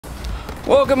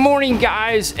Well, good morning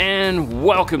guys and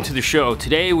welcome to the show.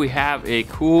 Today we have a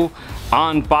cool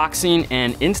unboxing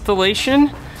and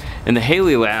installation in the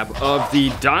Haley lab of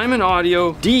the Diamond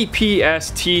Audio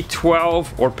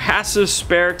DPSD12 or passive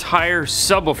spare tire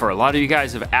subwoofer. A lot of you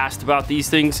guys have asked about these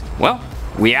things. Well,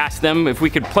 we asked them if we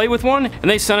could play with one and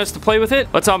they sent us to play with it.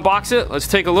 Let's unbox it, let's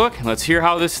take a look, and let's hear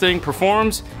how this thing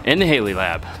performs in the Haley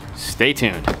lab. Stay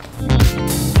tuned.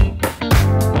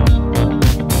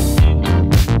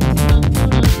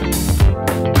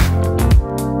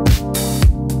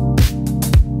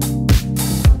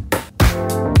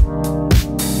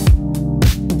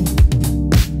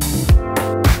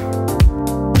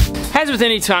 As with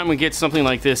any time we get something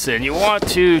like this in, you want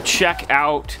to check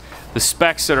out the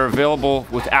specs that are available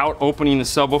without opening the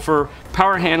subwoofer.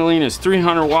 Power handling is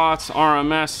 300 watts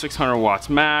RMS, 600 watts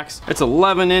max. It's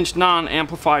 11-inch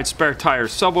non-amplified spare tire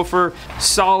subwoofer.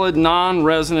 Solid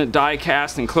non-resonant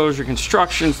die-cast enclosure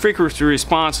construction. Frequency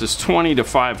response is 20 to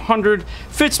 500.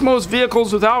 Fits most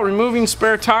vehicles without removing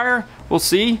spare tire. We'll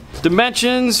see.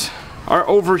 Dimensions are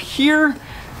over here.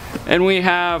 And we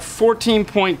have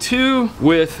 14.2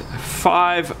 with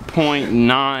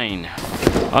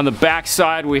 5.9. On the back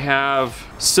side we have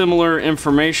similar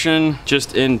information,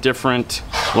 just in different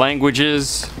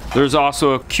languages. There's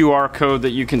also a QR code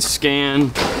that you can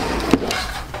scan.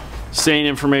 Same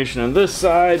information on this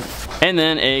side. And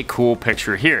then a cool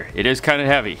picture here. It is kind of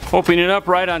heavy. Opening it up,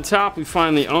 right on top we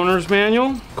find the owner's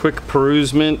manual. Quick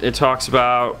perusement. It talks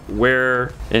about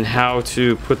where and how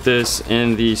to put this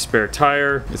in the spare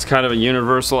tire. It's kind of a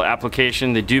universal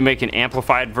application. They do make an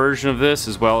amplified version of this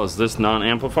as well as this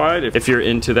non-amplified if you're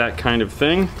into that kind of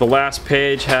thing. The last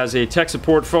page has a tech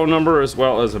support phone number as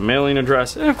well as a mailing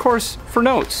address, and of course for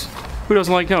notes. Who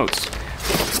doesn't like notes?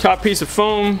 Top piece of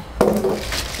foam.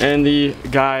 And the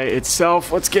guy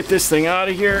itself. Let's get this thing out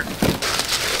of here.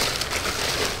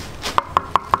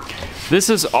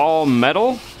 This is all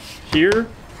metal here.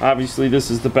 Obviously this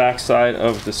is the back side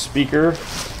of the speaker.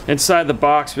 Inside the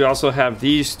box we also have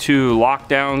these two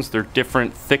lockdowns. They're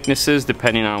different thicknesses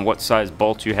depending on what size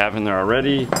bolt you have in there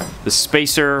already. The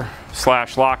spacer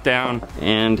slash lockdown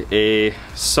and a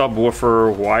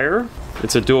subwoofer wire.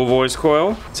 It's a dual voice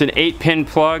coil. It's an 8-pin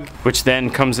plug, which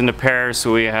then comes into pairs,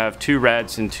 so we have 2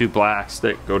 reds and 2 blacks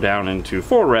that go down into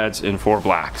 4 reds and 4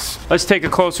 blacks. Let's take a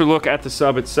closer look at the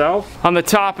sub itself. On the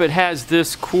top it has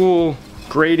this cool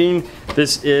grating.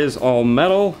 This is all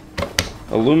metal,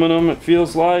 aluminum it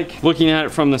feels like. Looking at it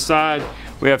from the side,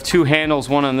 we have 2 handles,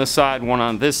 one on this side, one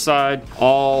on this side,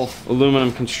 all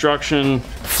aluminum construction.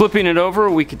 Flipping it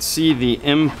over, we could see the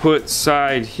input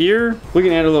side here.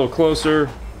 Looking at it a little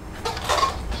closer,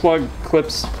 plug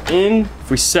clips in. If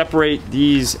we separate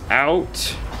these out,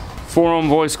 4-ohm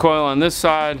voice coil on this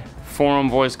side,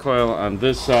 4-ohm voice coil on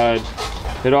this side.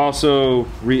 It also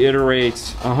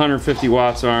reiterates 150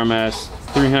 watts RMS,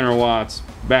 300 watts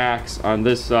max on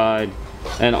this side,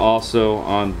 and also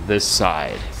on this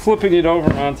side. Flipping it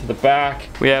over onto the back,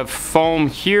 we have foam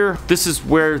here. This is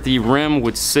where the rim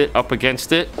would sit up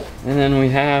against it. And then we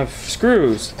have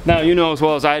screws. Now you know as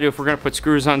well as I do, if we're gonna put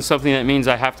screws on something, that means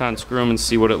I have to unscrew them and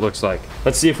see what it looks like.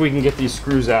 Let's see if we can get these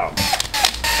screws out.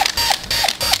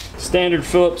 Standard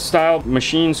Phillips style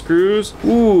machine screws.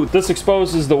 Ooh, this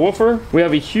exposes the woofer. We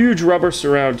have a huge rubber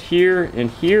surround here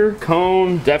and here.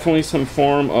 Cone, definitely some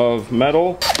form of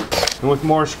metal. And with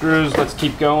more screws, let's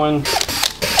keep going.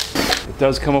 It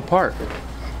does come apart.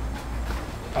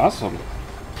 Awesome.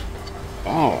 Oh,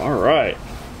 all right.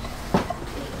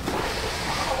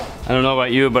 I don't know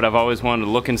about you, but I've always wanted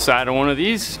to look inside of one of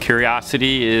these.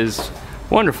 Curiosity is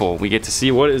wonderful. We get to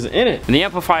see what is in it. In the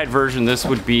amplified version, this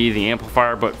would be the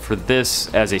amplifier, but for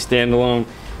this as a standalone,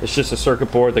 it's just a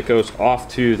circuit board that goes off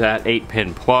to that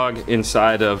 8-pin plug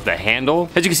inside of the handle.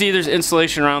 As you can see, there's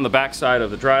insulation around the back side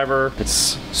of the driver.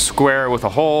 It's square with a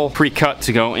hole pre-cut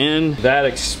to go in. That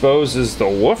exposes the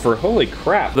woofer. Holy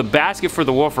crap. The basket for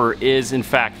the woofer is in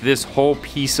fact this whole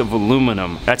piece of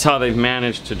aluminum. That's how they've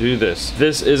managed to do this.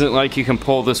 This isn't like you can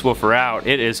pull this woofer out.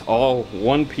 It is all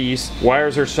one piece.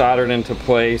 Wires are soldered into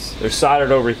place. They're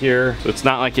soldered over here, so it's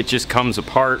not like it just comes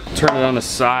apart. Turn it on the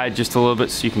side just a little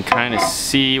bit so you can kind of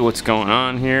see what's going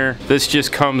on here. This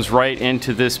just comes right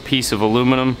into this piece of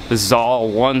aluminum. This is all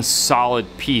one solid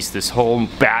piece. This whole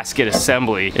basket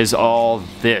assembly is all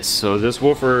this. So this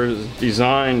woofer is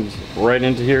designed right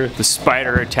into here. The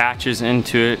spider attaches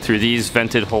into it through these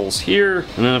vented holes here.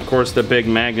 And then of course the big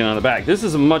magnet on the back. This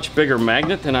is a much bigger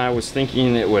magnet than I was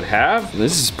thinking it would have.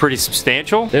 This is pretty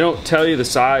substantial. They don't tell you the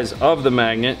size of the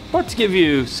magnet, but to give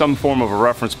you some form of a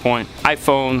reference point,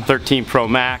 iPhone 13 Pro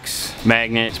Max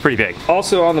magnet, it's pretty big.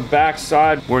 Also Also on the back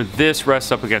side where this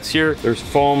rests up against here, there's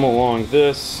foam along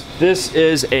this. This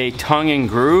is a tongue and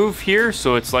groove here,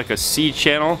 so it's like a C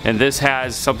channel, and this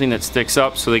has something that sticks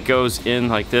up so it goes in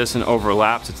like this and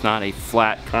overlaps. It's not a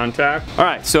flat contact. All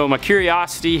right, so my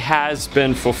curiosity has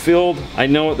been fulfilled. I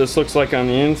know what this looks like on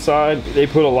the inside. They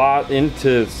put a lot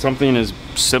into something as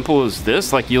simple as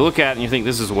this. Like, you look at it and you think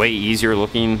this is way easier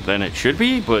looking than it should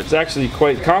be, but it's actually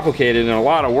quite complicated, and a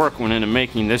lot of work went into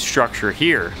making this structure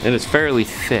here, and it's fairly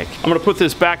thick. I'm gonna put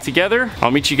this back together.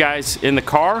 I'll meet you guys in the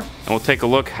car, and we'll take a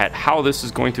look at how this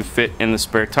is going to fit in the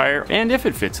spare tire, and if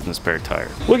it fits in the spare tire.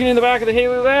 Looking in the back of the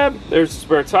Haley Lab, there's the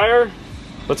spare tire.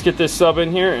 Let's get this sub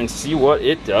in here and see what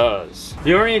it does.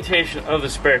 The orientation of the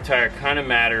spare tire kind of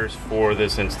matters for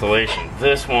this installation.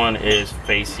 This one is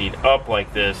facing up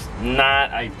like this,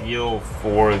 not ideal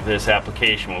for this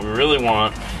application. What we really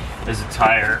want is a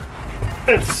tire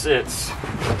that sits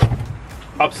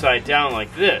upside down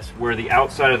like this, where the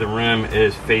outside of the rim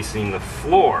is facing the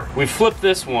floor. We flip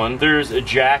this one, there's a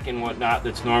jack and whatnot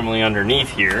that's normally underneath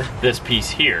here, this piece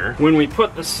here. When we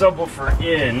put the subwoofer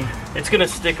in, it's gonna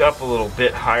stick up a little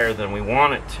bit higher than we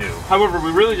want it to. However, we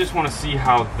really just wanna see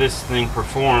how this thing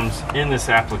performs in this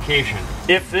application.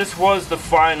 If this was the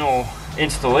final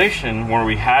installation where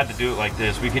we had to do it like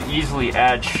this, we could easily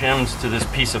add shims to this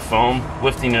piece of foam,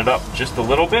 lifting it up just a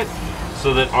little bit,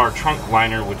 so that our trunk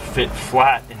liner would fit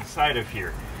flat inside of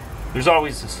here. There's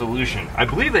always a solution. I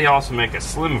believe they also make a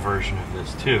slim version of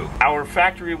this too. Our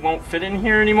factory won't fit in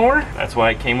here anymore. That's why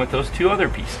it came with those two other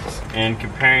pieces. And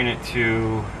comparing it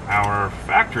to our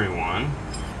factory one,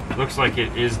 it looks like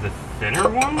it is the thinner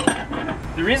one.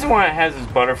 The reason why it has this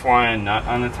butterfly and nut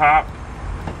on the top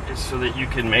is so that you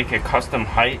can make a custom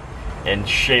height and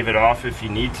shave it off if you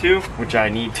need to, which I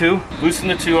need to. Loosen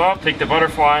the two up, take the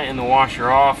butterfly and the washer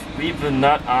off, leave the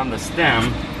nut on the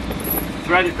stem,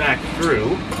 thread it back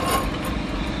through.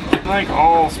 Like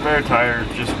all spare tires,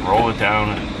 just roll it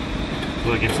down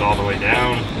until it gets all the way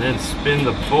down, and then spin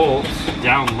the bolts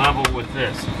down level with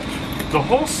this. The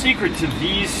whole secret to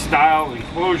these style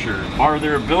enclosures are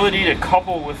their ability to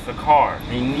couple with the car.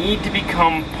 They need to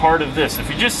become part of this. If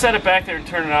you just set it back there and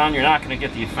turn it on, you're not going to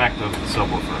get the effect of the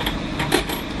subwoofer.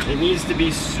 It needs to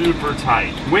be super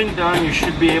tight. When done, you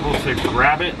should be able to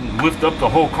grab it and lift up the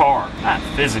whole car. Not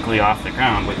physically off the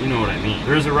ground, but you know what I mean.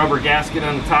 There's a rubber gasket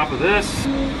on the top of this.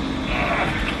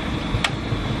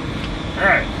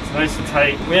 Alright, it's nice and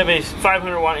tight. We have a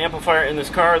 500 watt amplifier in this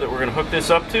car that we're going to hook this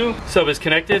up to. Sub is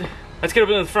connected. Let's get up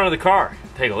in the front of the car.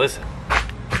 Take a listen.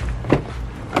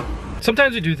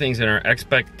 Sometimes we do things and our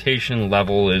expectation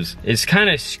level is kind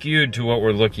of skewed to what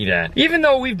we're looking at. Even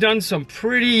though we've done some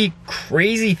pretty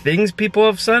crazy things people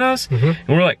have sent us, and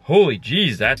we're like, holy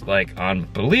geez, that's like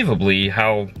unbelievably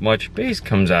how much bass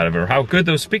comes out of it, or how good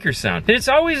those speakers sound. And it's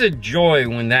always a joy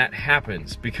when that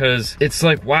happens, because it's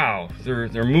like, wow,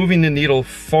 they're moving the needle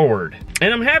forward.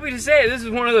 And I'm happy to say this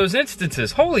is one of those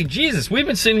instances. Holy Jesus, we've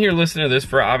been sitting here listening to this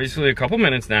for obviously a couple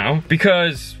minutes now,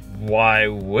 because why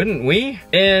wouldn't we?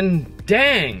 And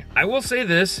dang, I will say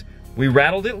this, we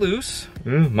rattled it loose.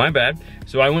 My bad.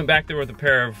 So I went back there with a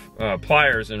pair of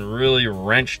pliers and really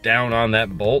wrenched down on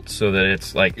that bolt so that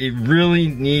it's like, it really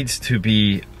needs to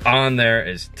be on there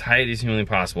as tight as humanly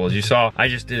possible. As you saw, I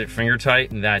just did it finger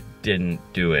tight and that didn't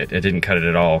do it. It didn't cut it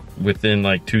at all. Within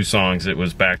like 2 songs, it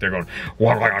was back there going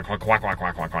whack, whack, whack, whack, whack,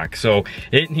 whack, whack, whack. So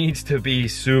it needs to be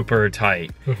super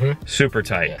tight. Super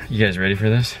tight. Yeah. You guys ready for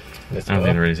this? I don't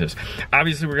think ready for this.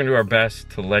 Obviously, we're gonna do our best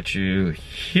to let you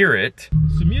hear it.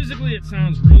 So musically, it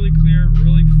sounds really clear,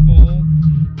 really full.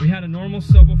 We had a normal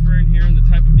subwoofer in here, and the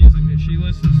type of music that she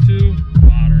listens to,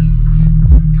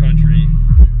 modern, country.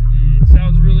 It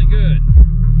sounds really good.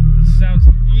 It sounds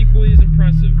equally as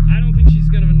impressive. I don't think she's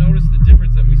gonna notice the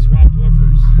difference that we swapped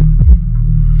woofers.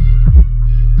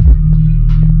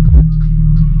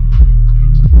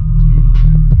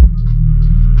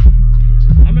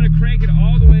 I'm gonna crank it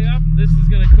all the way up. This is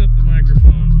gonna clip the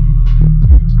microphone.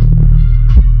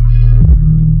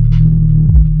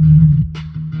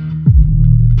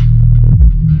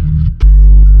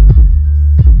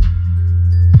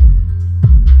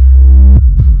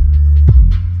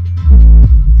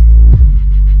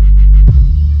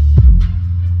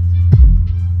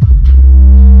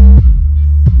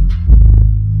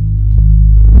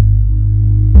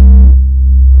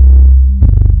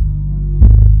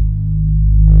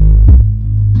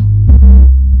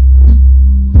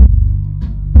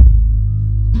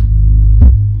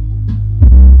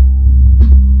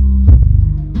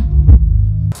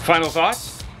 Final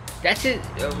thoughts? That's it.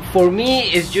 For me,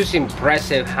 it's just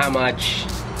impressive how much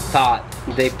thought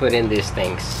they put in these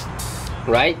things.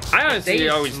 right? I honestly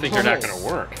always think they're not gonna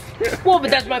work. Well, but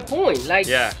that's my point. Like,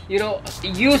 yeah. you know,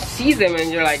 you see them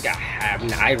and you're like,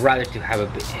 I'd rather to have a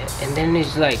bit. And then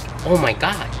it's like, oh my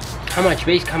God, how much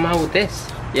space come out with this?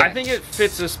 Yeah. I think it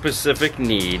fits a specific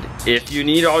need. If you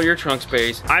need all your trunk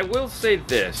space, I will say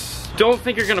this. Don't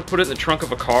think you're gonna put it in the trunk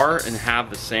of a car and have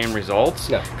the same results.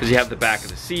 No. Because you have the back of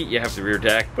the seat, you have the rear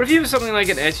deck. But if you have something like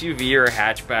an SUV or a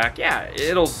hatchback, yeah,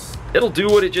 it'll do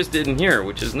what it just did in here,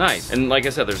 which is nice. And like I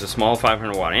said, there's a small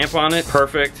 500 watt amp on it.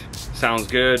 Perfect, sounds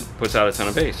good, puts out a ton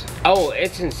of bass. Oh,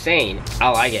 it's insane. I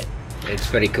like it. It's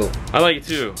pretty cool. I like it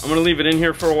too. I'm gonna leave it in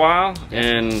here for a while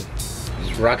and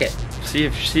just rock it. See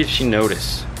if she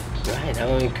notice. Right, that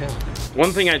would be cool.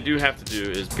 One thing I do have to do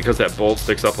is, because that bolt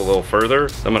sticks up a little further,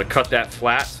 I'm gonna cut that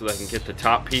flat so that I can get the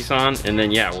top piece on, and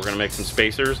then yeah, we're gonna make some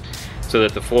spacers so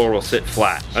that the floor will sit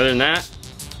flat. Other than that,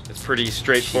 it's pretty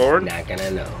straightforward. She's not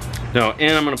gonna know. No,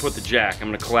 and I'm gonna put the jack. I'm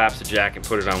gonna collapse the jack and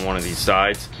put it on one of these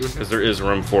sides because there is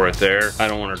room for it there. I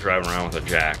don't want her driving around with a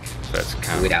jack. So that's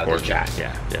kind of without important. the jack.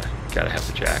 Yeah, gotta have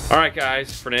the jack. All right,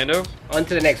 guys, Fernando. On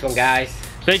to the next one, guys.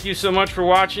 Thank you so much for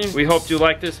watching. We hope you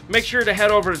like this. Make sure to head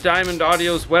over to Diamond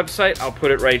Audio's website. I'll put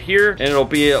it right here, and it'll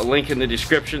be a link in the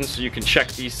description so you can check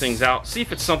these things out. See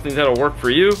if it's something that'll work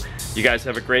for you. You guys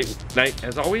have a great night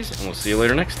as always, and we'll see you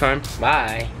later next time.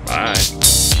 Bye.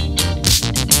 Bye.